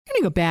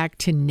to go back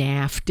to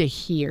NAFTA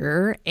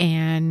here,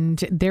 and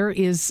there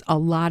is a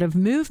lot of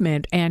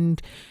movement,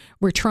 and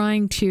we're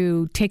trying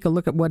to take a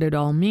look at what it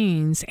all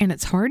means, and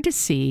it's hard to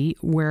see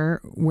where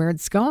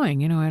it's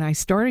going. And I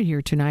started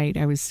here tonight,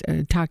 I was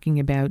talking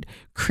about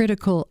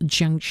critical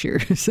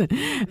junctures,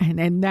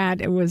 and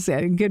that was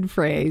a good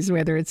phrase,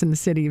 whether it's in the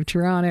city of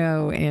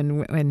Toronto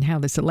and how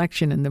this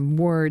election and the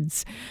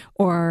wards,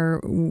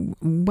 or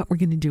what we're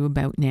going to do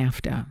about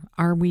NAFTA.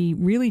 Are we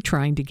really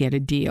trying to get a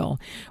deal?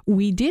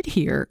 We did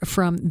hear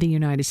from the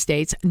United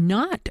States,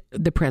 not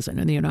the President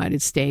of the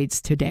United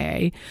States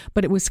today,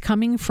 but it was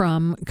coming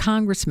from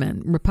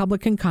congressmen,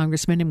 Republican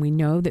congressmen, and we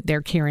know that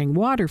they're carrying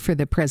water for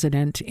the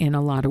president in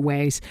a lot of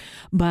ways.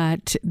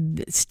 But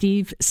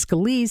Steve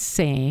Scalise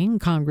saying,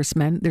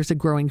 Congressman, there's a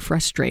growing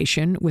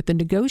frustration with the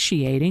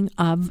negotiating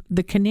of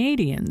the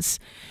Canadians.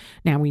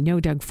 Now, we know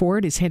Doug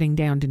Ford is heading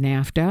down to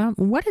NAFTA.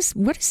 What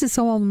does this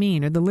all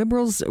mean? Are the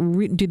Liberals,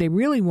 do they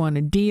really want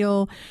a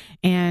deal?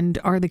 And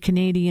are the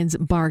Canadians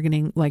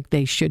bargaining like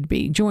they should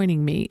be?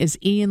 Joining me is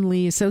Ian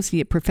Lee,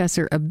 Associate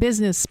Professor of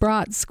Business,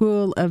 Sprott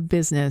School of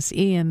Business.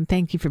 Ian,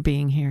 thank you for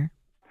being here.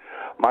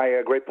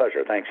 My great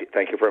pleasure. Thank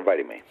you for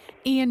inviting me.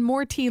 Ian,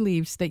 more tea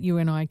leaves that you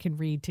and I can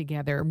read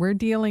together. We're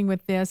dealing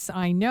with this.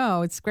 I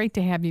know it's great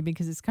to have you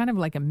because it's kind of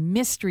like a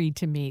mystery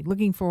to me,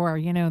 looking for,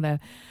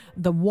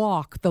 the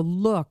walk, the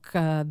look,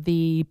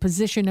 the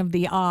position of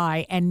the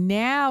eye. And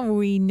now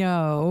we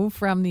know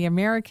from the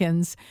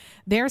Americans,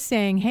 they're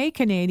saying, hey,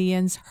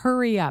 Canadians,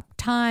 hurry up.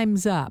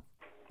 Time's up.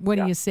 What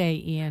do you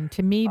say, Ian?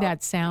 To me,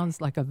 that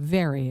sounds like a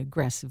very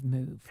aggressive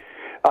move.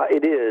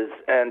 It is,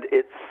 and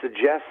it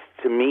suggests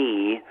to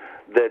me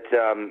that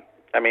I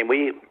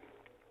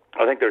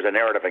think there's a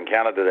narrative in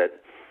Canada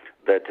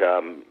that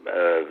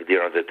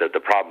the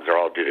problems are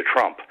all due to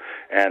Trump,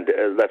 and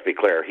let's be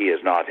clear, he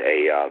is not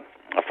a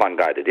fun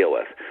guy to deal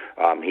with.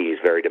 He's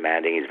very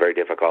demanding. He's very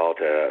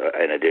difficult.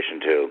 In addition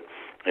to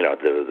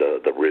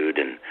the rude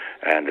and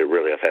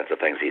really offensive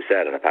things he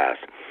said in the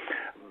past,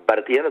 but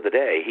at the end of the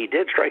day, he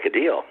did strike a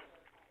deal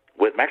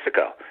with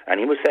Mexico, and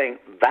he was saying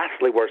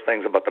vastly worse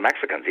things about the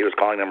Mexicans. He was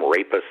calling them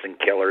rapists and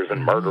killers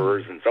and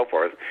murderers and so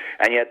forth,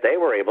 and yet they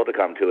were able to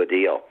come to a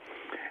deal.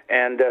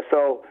 And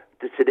so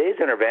today's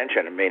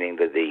intervention, meaning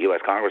that the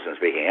U.S. Congressman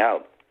speaking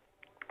out,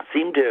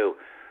 seemed to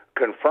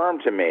confirm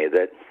to me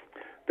that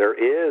there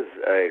is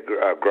a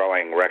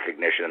growing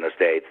recognition in the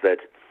States that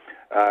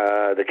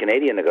the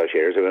Canadian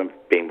negotiators have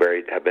been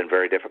very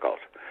difficult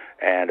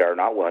and are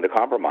not willing to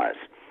compromise.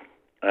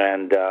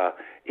 And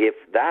if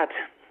that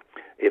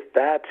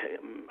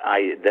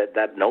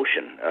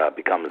notion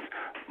becomes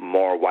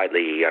more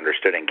widely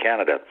understood in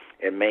Canada,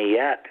 it may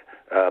yet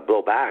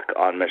blow back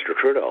on Mr.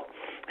 Trudeau.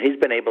 He's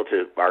been able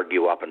to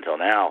argue up until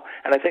now,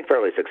 and I think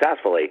fairly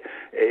successfully,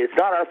 it's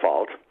not our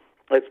fault.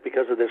 It's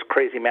because of this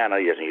crazy man.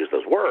 He doesn't use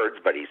those words,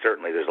 but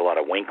there's a lot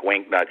of wink,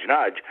 wink, nudge,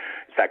 nudge.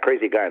 It's that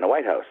crazy guy in the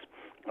White House.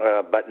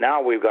 But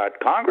now we've got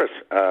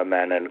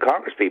congressmen and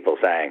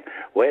congresspeople saying,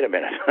 wait a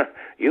minute,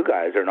 you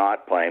guys are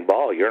not playing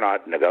ball. You're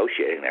not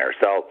negotiating there.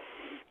 So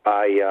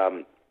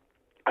I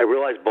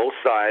realize both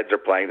sides are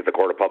playing to the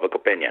court of public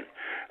opinion.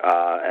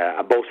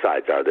 Both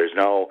sides are. There's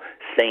no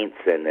saints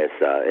in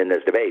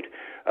this debate.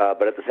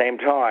 But at the same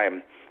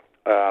time,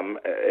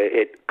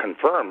 it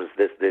confirms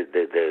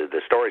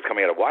the stories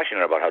coming out of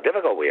Washington about how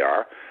difficult we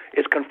are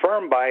is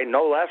confirmed by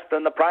no less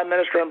than the Prime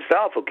Minister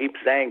himself, who keeps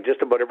saying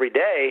just about every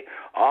day,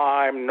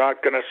 I'm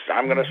going to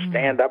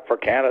stand up for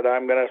Canada.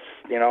 I'm not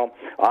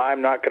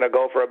going to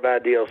go for a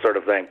bad deal, sort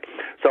of thing.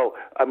 So,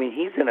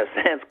 he's in a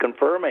sense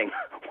confirming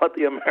what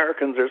the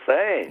Americans are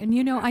saying. And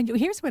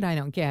here's what I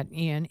don't get,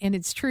 Ian, and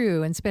it's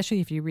true, and especially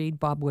if you read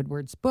Bob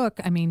Woodward's book.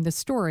 The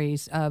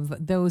stories of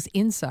those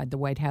inside the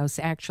White House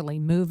actually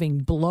moving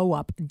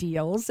blow-up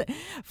deals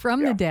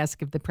from the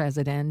desk of the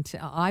president,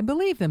 I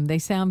believe them. They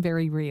sound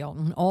very real.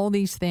 All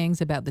these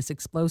things about this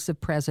explosive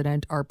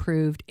president are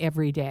proved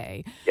every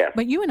day. Yes.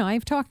 But you and I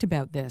have talked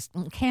about this.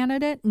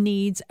 Canada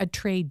needs a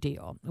trade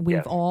deal.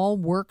 We've all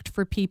worked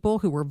for people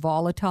who were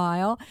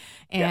volatile,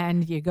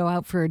 and you go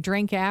out for a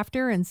drink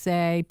after and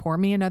say, pour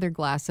me another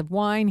glass of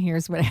wine.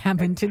 Here's what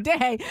happened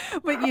today.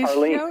 But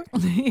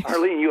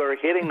Arlene, you are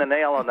hitting the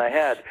nail on the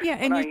head. Yeah,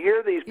 and I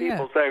hear these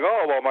people saying,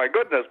 oh, well, my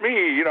goodness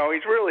me,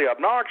 he's really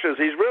obnoxious.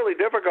 He's really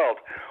difficult.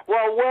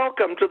 Well,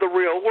 welcome to the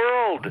real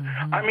world.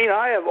 Mm-hmm.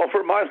 I have,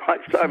 over my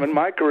lifetime in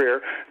my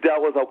career,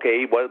 dealt with,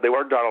 they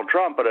weren't Donald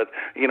Trump, but,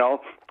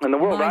 in the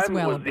world I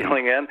was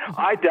dealing in,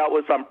 I dealt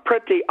with some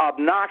pretty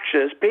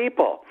obnoxious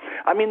people.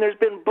 There's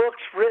been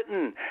books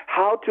written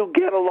how to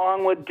get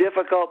along with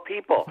difficult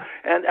people.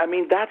 And,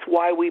 that's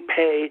why we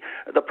pay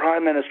the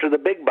Prime Minister the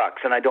big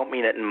bucks. And I don't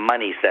mean it in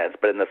money sense,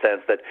 but in the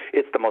sense that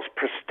it's the most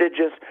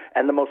prestigious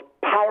and the most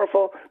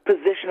powerful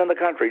position in the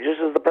country, just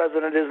as the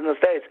President is in the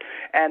States.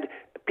 And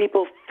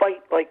people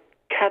fight like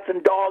cats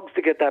and dogs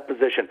to get that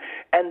position.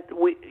 And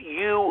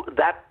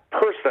that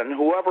person,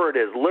 whoever it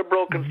is,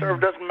 liberal, conservative,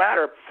 doesn't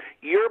matter,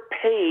 you're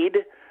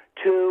paid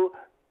to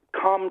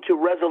come to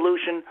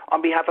resolution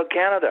on behalf of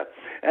Canada.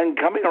 And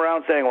coming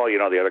around saying, well,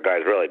 the other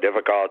guy's really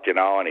difficult,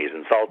 and he's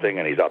insulting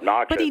and he's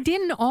obnoxious. But he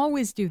didn't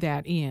always do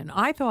that, Ian.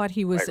 I thought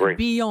he was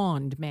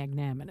beyond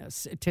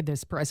magnanimous to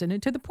this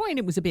president, to the point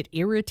it was a bit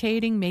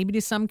irritating, maybe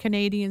to some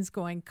Canadians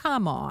going,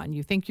 come on,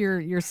 you think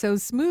you're so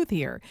smooth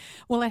here.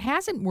 Well, it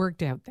hasn't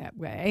worked out that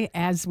way,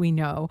 as we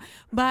know.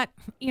 But,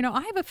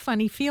 I have a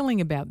funny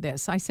feeling about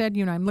this. I said,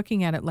 I'm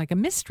looking at it like a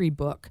mystery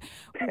book.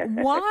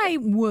 Why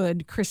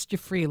would Chrystia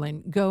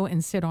Freeland go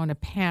and sit on a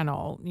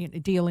panel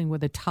dealing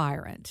with a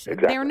tyrant?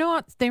 Exactly.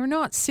 They're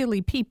not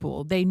silly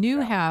people. They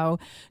knew how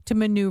to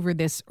maneuver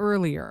this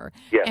earlier.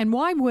 Yes. And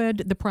why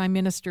would the Prime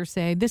Minister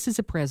say, this is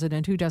a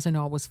president who doesn't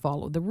always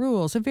follow the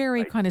rules? A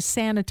very kind of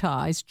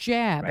sanitized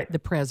jab at the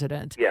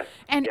president. Yes.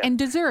 And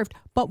deserved.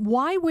 But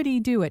why would he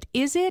do it?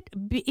 Is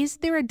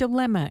there a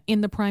dilemma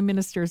in the Prime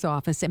Minister's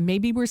office? And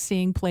maybe we're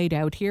seeing played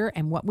out here.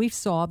 And what we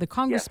saw, the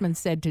congressman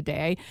said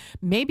today,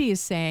 maybe is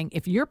saying,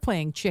 if you're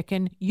playing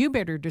chicken, you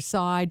better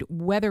decide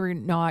whether or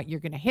not you're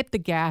going to hit the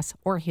gas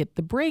or hit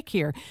the brake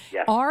here.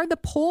 Yes. Are the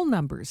poll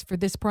numbers for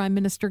this Prime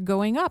Minister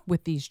going up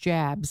with these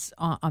jabs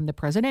on the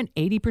president?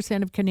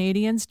 80% of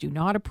Canadians do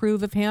not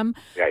approve of him.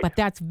 Right. But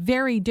that's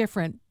very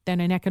different than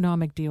an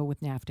economic deal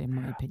with NAFTA, in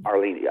my opinion.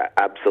 Arlene,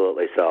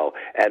 absolutely so.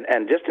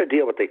 And just to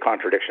deal with the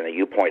contradiction that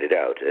you pointed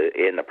out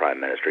in the Prime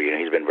Minister,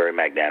 he's been very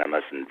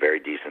magnanimous and very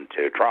decent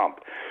to Trump.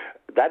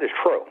 That is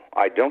true.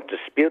 I don't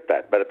dispute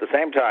that. But at the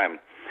same time,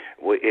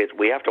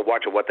 we have to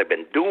watch what they've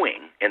been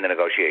doing in the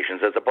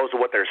negotiations as opposed to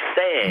what they're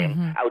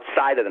saying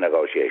outside of the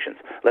negotiations.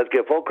 Let's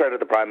give full credit to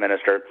the Prime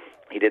Minister.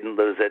 He didn't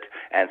lose it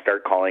and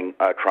start calling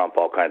Trump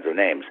all kinds of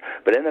names.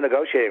 But in the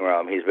negotiating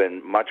room, he's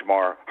been much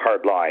more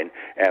hardline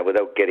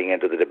without getting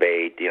into the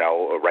debate,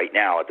 right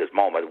now at this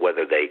moment,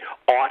 whether they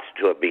ought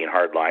to have been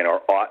hardline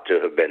or ought to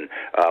have been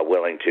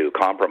willing to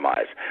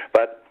compromise.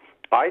 But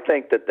I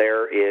think that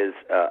there is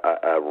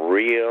a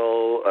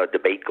real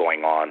debate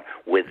going on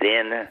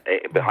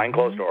behind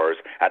closed doors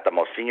at the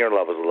most senior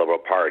levels of the Liberal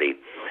Party,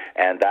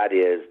 and that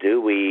is,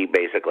 do we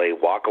basically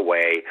walk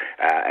away,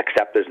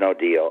 accept there's no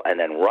deal, and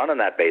then run on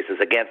that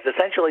basis against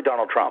essentially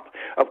Donald Trump?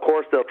 Of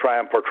course, they'll try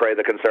and portray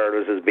the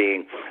Conservatives as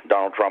being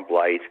Donald Trump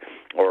light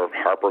or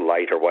Harper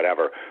light or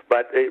whatever,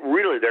 but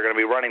really they're going to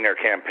be running their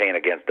campaign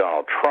against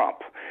Donald Trump.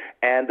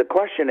 And the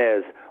question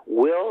is,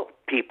 will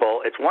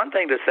people, it's one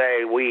thing to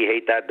say, we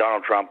hate that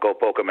Donald Trump, go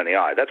poke him in the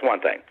eye. That's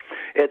one thing.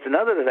 It's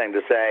another thing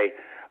to say,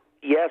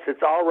 yes,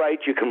 it's all right,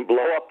 you can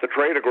blow up the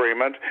trade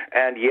agreement,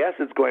 and yes,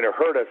 it's going to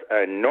hurt us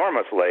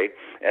enormously,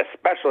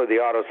 especially the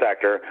auto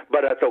sector,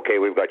 but that's okay,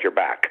 we've got your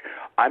back.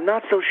 I'm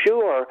not so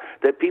sure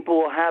that people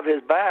will have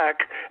his back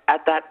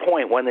at that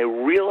point when they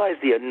realize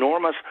the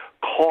enormous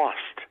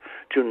cost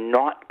to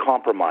not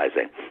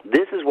compromising.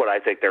 This is what I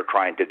think they're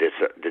trying to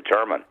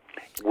determine.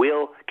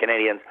 Will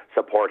Canadians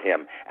support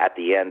him at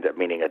the end,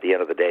 meaning at the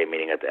end of the day,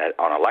 meaning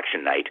on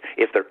election night,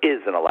 if there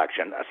is an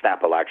election, a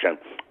snap election,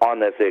 on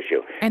this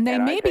issue? And they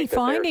may be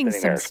finding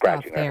some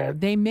stuff there.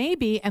 They may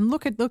be, and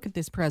look at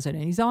this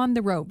president. He's on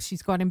the ropes.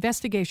 He's got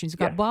investigations. He's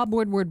got Bob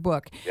Woodward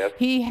book. Yes.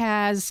 He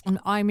has,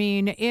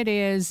 it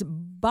is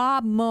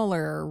Bob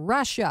Mueller,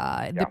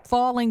 Russia, the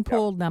falling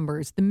poll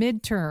numbers, the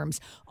midterms.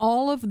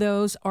 All of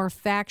those are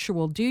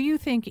factual. Do you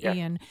think,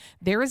 Ian,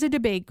 there is a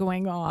debate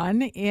going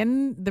on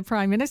in the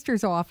Prime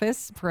Minister's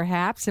office,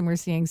 perhaps, and we're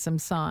seeing some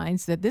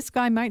signs that this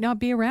guy might not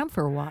be around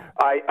for a while?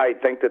 I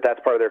think that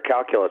that's part of their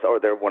calculus, or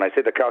when I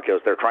say the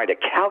calculus, they're trying to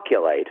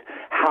calculate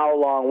how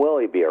long will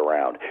he be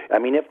around. I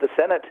mean, if the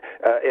Senate,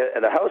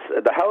 the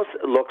House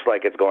looks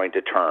like it's going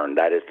to turn.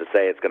 That is to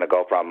say, it's going to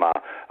go from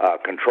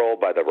control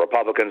by the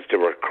Republicans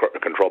to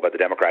control by the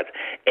Democrats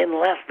in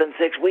less than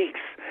 6 weeks.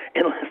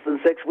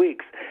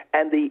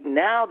 And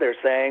now they're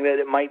saying that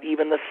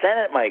even the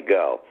Senate might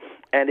go.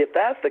 And if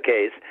that's the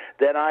case,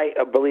 then I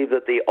believe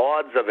that the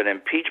odds of an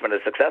impeachment, a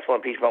successful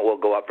impeachment, will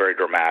go up very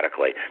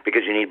dramatically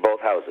because you need both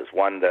houses.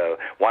 One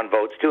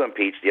votes to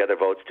impeach, the other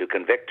votes to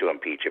convict to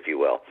impeach, if you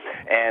will.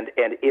 And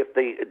if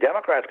the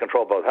Democrats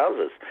control both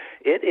houses,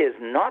 it is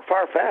not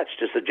far-fetched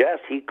to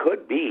suggest he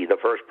could be the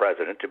first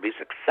president to be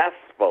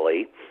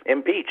successfully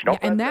impeached.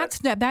 And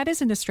that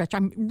isn't a stretch.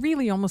 I'm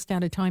really almost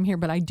out of time here,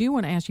 but I do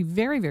want to ask you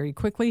very, very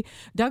quickly.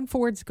 Doug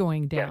Ford's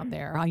going down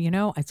there.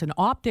 It's an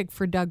optic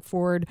for Doug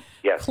Ford.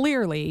 Yes.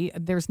 Clearly,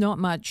 there's not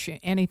much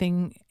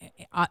anything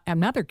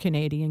another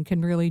Canadian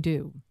can really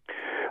do.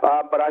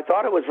 But I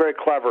thought it was very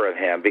clever of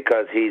him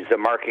because he's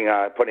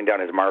putting down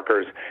his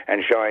markers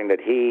and showing that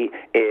he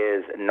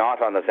is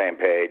not on the same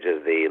page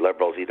as the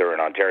Liberals, either in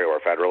Ontario or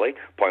federally,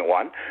 point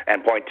one.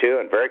 And point two,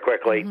 and very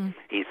quickly,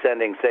 he's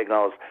sending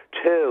signals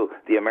to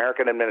the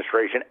American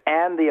administration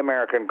and the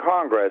American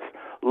Congress.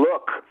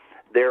 Look,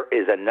 there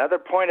is another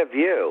point of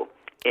view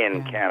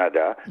in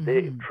Canada.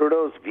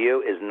 Trudeau's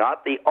view is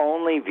not the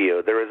only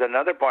view. There is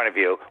another point of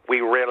view. We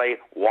really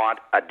want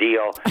a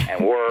deal,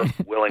 and we're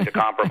willing to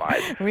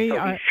compromise. He's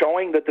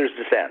showing that there's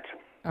dissent.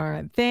 All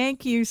right.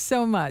 Thank you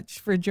so much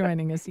for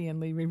joining us, Ian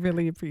Lee. We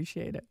really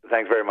appreciate it.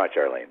 Thanks very much,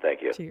 Arlene.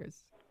 Thank you. Cheers.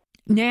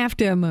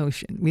 NAFTA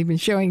emotion. We've been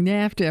showing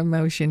NAFTA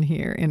emotion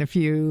here in a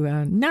few,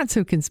 not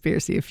so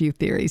conspiracy, a few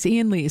theories.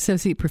 Ian Lee,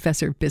 Associate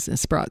Professor of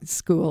Business, Sprott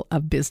School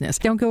of Business.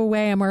 Don't go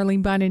away. I'm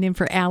Arlene Bonnet in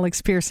for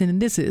Alex Pearson,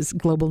 and this is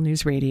Global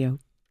News Radio.